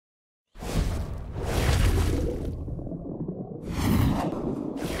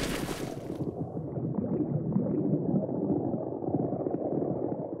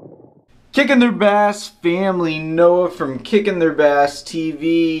Kicking Their Bass family, Noah from Kicking Their Bass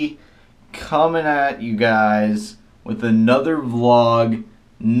TV, coming at you guys with another vlog,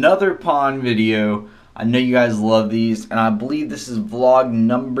 another pond video. I know you guys love these, and I believe this is vlog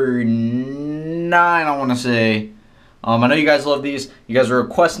number 9, I want to say. I know you guys love these. You guys are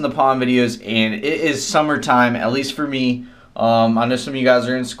requesting the pond videos, and it is summertime, at least for me. I know some of you guys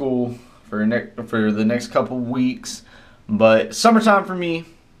are in school for the next couple weeks, but summertime for me.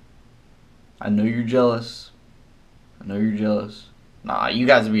 I know you're jealous. I know you're jealous. Nah, you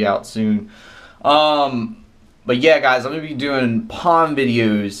guys will be out soon. But yeah, guys, I'm gonna be doing pond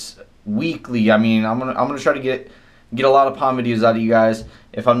videos weekly. I mean, I'm gonna try to get a lot of pond videos out of you guys.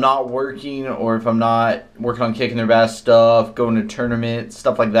 If I'm not working, or if I'm not working on Kicking Their Bass stuff, going to tournaments,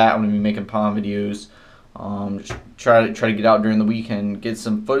 stuff like that, I'm gonna be making pond videos. Just try to get out during the weekend, get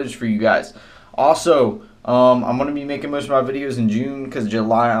some footage for you guys. Also, I'm going to be making most of my videos in June, because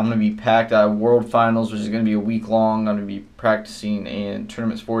July I'm going to be packed at World Finals, which is going to be a week long. I'm going to be practicing, and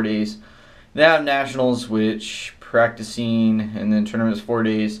tournaments 4 days. Then I have Nationals, which practicing, and then tournaments 4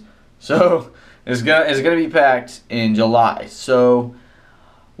 days. So it's gonna be packed in July. So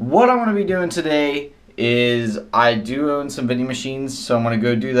what I'm going to be doing today is, I do own some vending machines, so I'm going to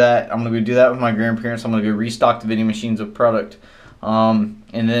go do that. I'm going to go do that with my grandparents. I'm going to go restock the vending machines with product. And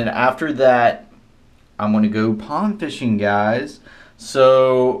then after that, I'm going to go pond fishing, guys.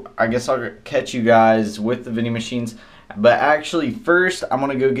 So I guess I'll catch you guys with the vending machines. But actually, first, I'm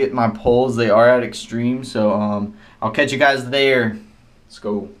going to go get my poles. They are at Extreme, so I'll catch you guys there. Let's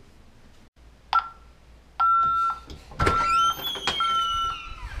go.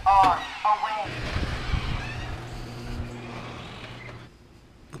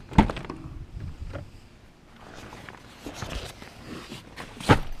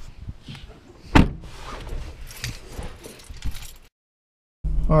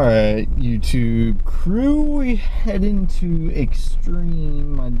 Alright, YouTube crew, we head into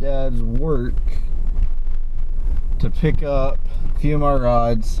Extreme, my dad's work, to pick up a few of my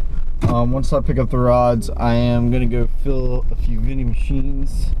rods. Once I pick up the rods, I am going to go fill a few vending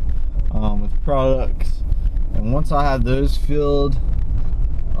machines with products. And once I have those filled,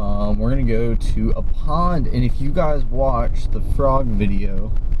 we're going to go to a pond. And if you guys watched the frog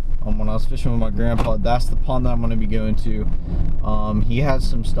video, when I was fishing with my grandpa, that's the pond that I'm going to be going to. He has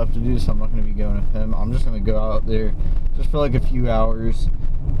some stuff to do, so I'm not going to be going with him. I'm just going to go out there just for like a few hours.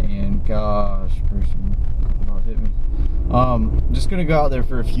 And gosh, person, hit me. Just going to go out there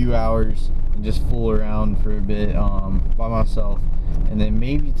for a few hours and just fool around for a bit by myself. And then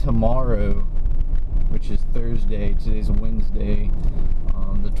maybe tomorrow, which is Thursday, today's Wednesday,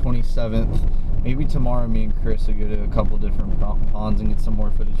 the 27th, maybe tomorrow me and Chris will go to a couple different ponds and get some more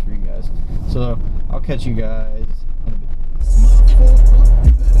footage for you guys. So I'll catch you guys in a bit.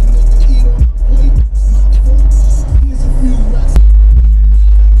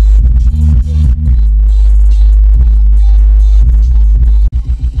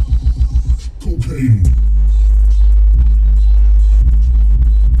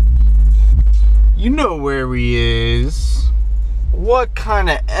 You know where we is. What kind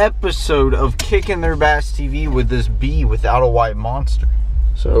of episode of Kicking Their Bass TV would this be without a white monster?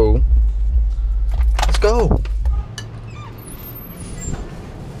 So, let's go.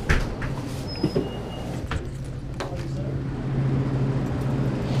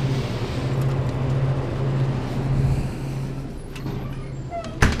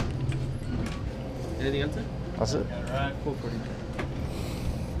 Anything else? That's it. Alright, 440.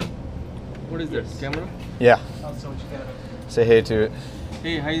 What is this? Camera? Yeah. Say hey to it.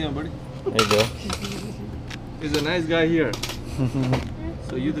 Hey, how you doing, buddy? There you go. He's a nice guy here.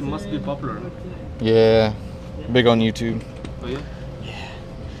 So you must be popular. Yeah. Big on YouTube. Oh yeah? Yeah.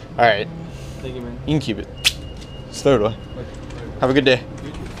 Alright. Thank you, man. You can keep it. Just throw it away. Have a good day.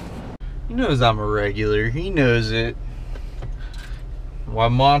 He knows I'm a regular. He knows it. Why,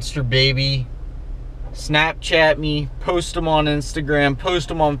 monster baby. Snapchat me, post them on Instagram, post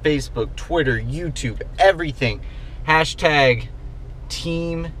them on Facebook, Twitter, YouTube, everything. Hashtag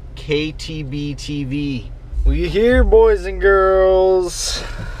Team KTBTV. We here, boys and girls.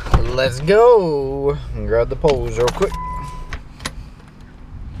 Let's go. Grab the poles real quick.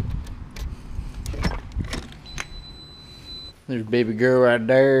 There's baby girl right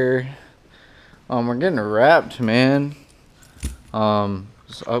there. We're getting wrapped, man.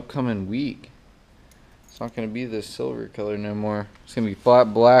 This upcoming week. It's not gonna be this silver color no more. It's gonna be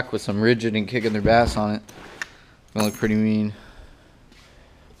flat black with some rigid and Kicking Their Bass on it. It's gonna look pretty mean.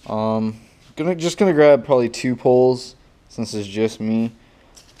 Just gonna grab probably 2 poles since it's just me.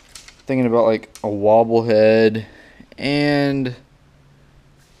 Thinking about like a wobble head and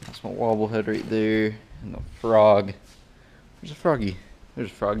that's That's my wobblehead right there. And the frog. There's a froggy. There's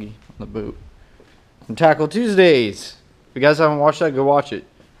a froggy on the boat. From Tackle Tuesdays. If you guys haven't watched that, go watch it.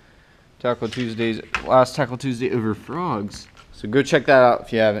 Tackle Tuesdays. Last Tackle Tuesday over frogs. So go check that out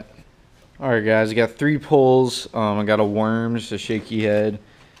if you haven't. Alright guys, I got 3 poles. I got a worm, just a shaky head.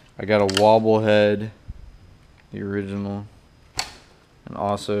 I got a wobble head, the original. And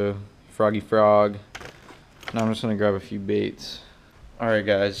also froggy frog. Now I'm just gonna grab a few baits. Alright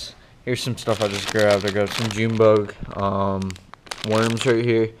guys, here's some stuff I just grabbed. I grabbed some June bug worms right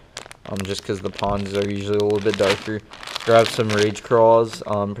here. Just because the ponds are usually a little bit darker. Grabbed some rage craws,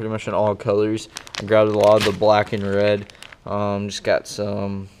 pretty much in all colors. I grabbed a lot of the black and red. Just got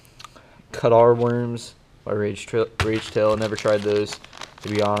some cut R worms by Rage Tail. I never tried those, to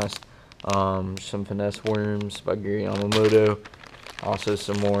be honest. Some finesse worms by Gary Yamamoto. Also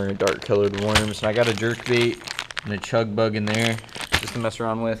some more dark colored worms. And I got a jerk bait and a chug bug in there just to mess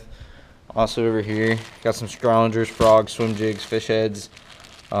around with. Also over here, got some scroungers, frogs, swim jigs, fish heads,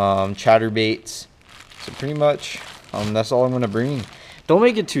 chatterbaits. So pretty much, that's all I'm gonna bring. Don't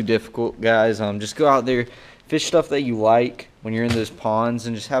make it too difficult, guys. Just go out there, fish stuff that you like when you're in those ponds,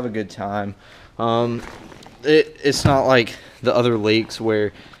 and just have a good time. It's not like the other lakes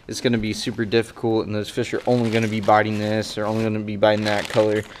where it's going to be super difficult and those fish are only going to be biting this or only going to be biting that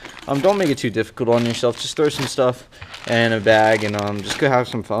color. Don't make it too difficult on yourself. Just throw some stuff in a bag and just go have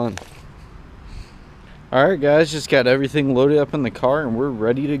some fun. Alright guys, just got everything loaded up in the car and we're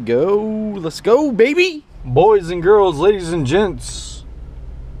ready to go. Let's go, baby! Boys and girls, ladies and gents,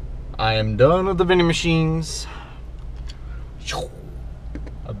 I am done with the vending machines.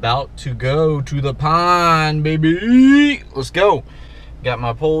 About to go to the pond, baby. Let's go. Got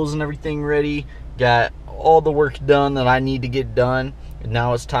my poles and everything ready. Got all the work done that I need to get done. And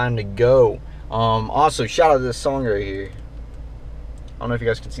now it's time to go. Also, shout out to this song right here. I don't know if you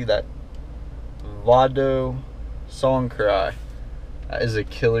guys can see that. Vado Song Cry. That is a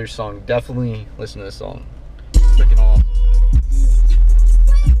killer song. Definitely listen to this song. Freaking awesome.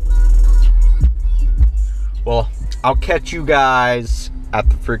 Well, I'll catch you guys at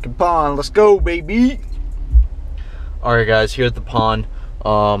the freaking pond. Let's go, baby. Alright guys, here at the pond.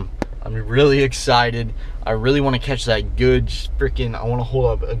 I'm really excited. I really want to catch that good freaking, I want to hold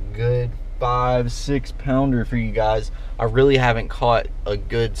up a good 5-6 pounder for you guys. I really haven't caught a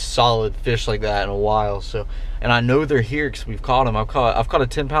good solid fish like that in a while. So, and I know they're here because we've caught them. I've caught a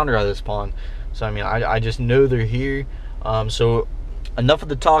 10 pounder out of this pond. So I mean, I just know they're here. So enough of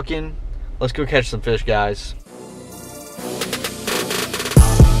the talking. Let's go catch some fish, guys.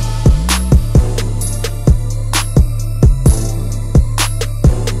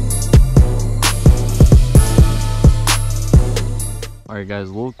 Alright guys,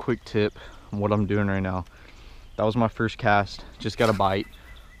 a little quick tip on what I'm doing right now. That was my first cast, just got a bite.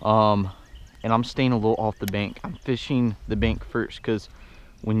 And I'm staying a little off the bank. I'm fishing the bank first because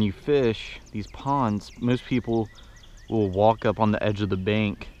when you fish these ponds, most people will walk up on the edge of the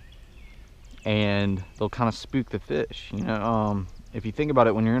bank and they'll kind of spook the fish. You know, if you think about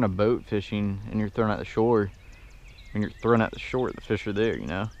it, when you're in a boat fishing and you're throwing at the shore, the fish are there, you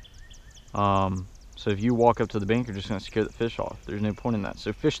know. So if you walk up to the bank, you're just going to scare the fish off. There's no point in that.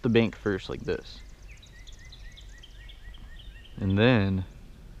 So fish the bank first like this. And then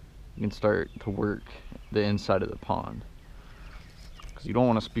you can start to work the inside of the pond. Because you don't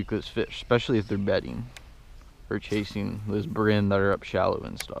want to spook those fish, especially if they're bedding or chasing those brim that are up shallow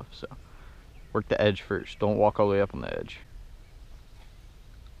and stuff. So work the edge first. Don't walk all the way up on the edge.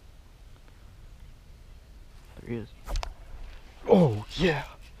 There he is. Oh, yeah.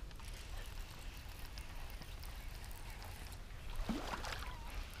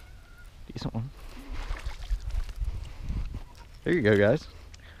 Decent one. There you go, guys.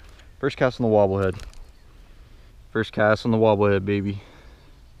 First cast on the wobblehead. First cast on the wobblehead, baby.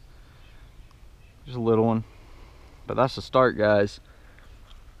 Just a little one. But that's the start, guys.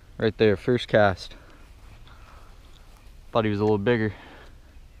 Right there, first cast. Thought he was a little bigger.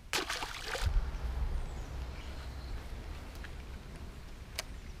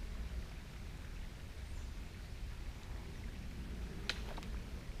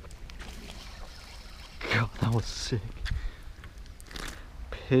 God, that was sick.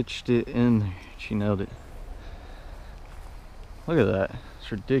 Pitched it in there. She nailed it. Look at that.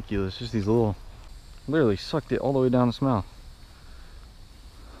 It's ridiculous. Just these little, literally sucked it all the way down its mouth.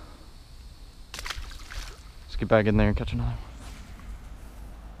 Let's get back in there and catch another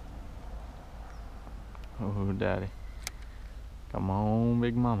one. Oh, daddy. Come on,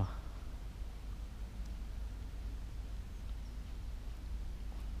 big mama.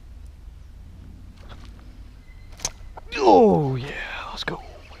 Oh, yeah. Let's go.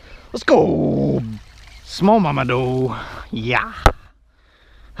 Oh, small mama doe. Yeah.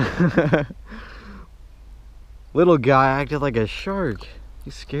 Little guy acted like a shark.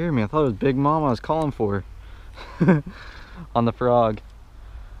 He scared me. I thought it was Big Mama I was calling for. On the frog.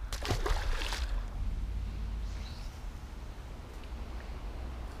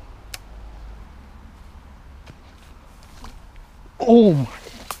 Oh my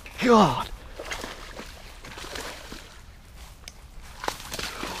God.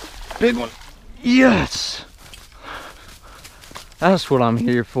 Big one. Yes. That's what I'm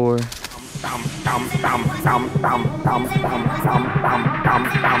here for.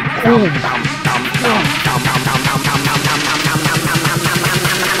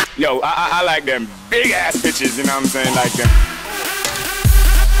 Yo, I like them big ass bitches, you know what I'm saying? Like them.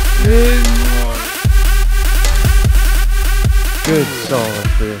 Good solid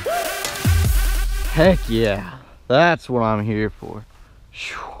fish. Heck yeah. That's what I'm here for.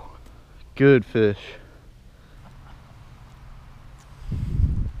 Good fish.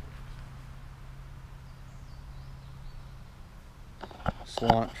 Let's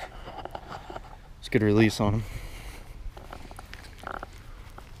launch. Let's get a release on him.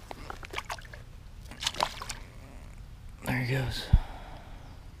 There he goes.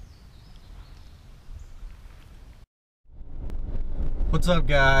 What's up,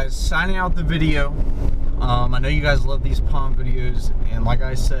 guys? Signing out the video. I know you guys love these pond videos, and like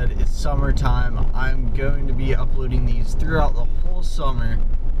I said, it's summertime. I'm going to be uploading these throughout the whole summer.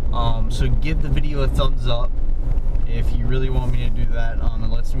 So give the video a thumbs up if you really want me to do that. It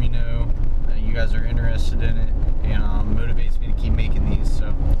lets me know that you guys are interested in it, and motivates me to keep making these.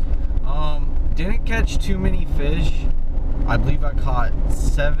 So didn't catch too many fish. I believe I caught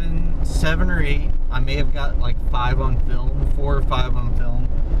seven or eight. I may have got like 5 on film, 4 or 5 on film.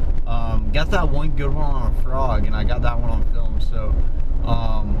 Got that one good one on a frog, and I got that one on film, so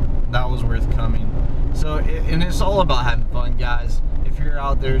that was worth coming. So and it's all about having fun, guys. If you're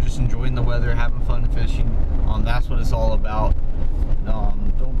out there just enjoying the weather, having fun fishing, that's what it's all about.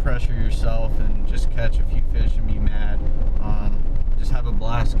 Don't pressure yourself and just catch a few fish and be mad. Just have a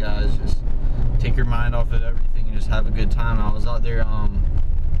blast, guys. Just take your mind off of everything and just have a good time. I was out there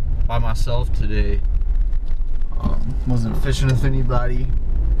by myself today. Wasn't fishing with anybody,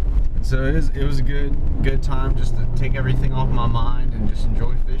 and so it was a good time just to take everything off my mind and just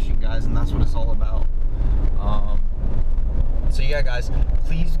enjoy fishing, guys. And that's what it's all about. So yeah, guys,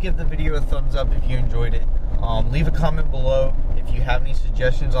 please give the video a thumbs up if you enjoyed it. Leave a comment below if you have any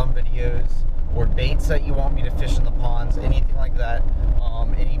suggestions on videos or baits that you want me to fish in the ponds, anything like that.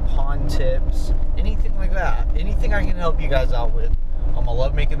 Any pond tips, anything like that, anything I can help you guys out with. I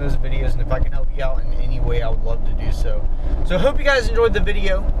love making those videos, and if I can help you out in any way, I would love to do so. So I hope you guys enjoyed the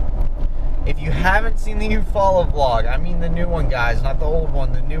video. If you haven't seen the new fall vlog, I mean the new one, guys, not the old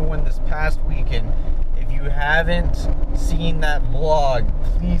one, the new one this past weekend. If you haven't seen that vlog,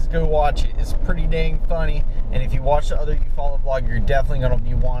 please go watch it. It's pretty dang funny. And if you watch the other fall vlog, you're definitely going to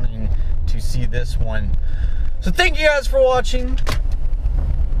be wanting to see this one. So thank you guys for watching.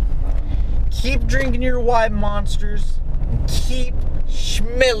 Keep drinking your white monsters. And keep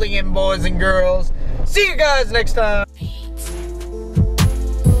schmilling, boys and girls. See you guys next time.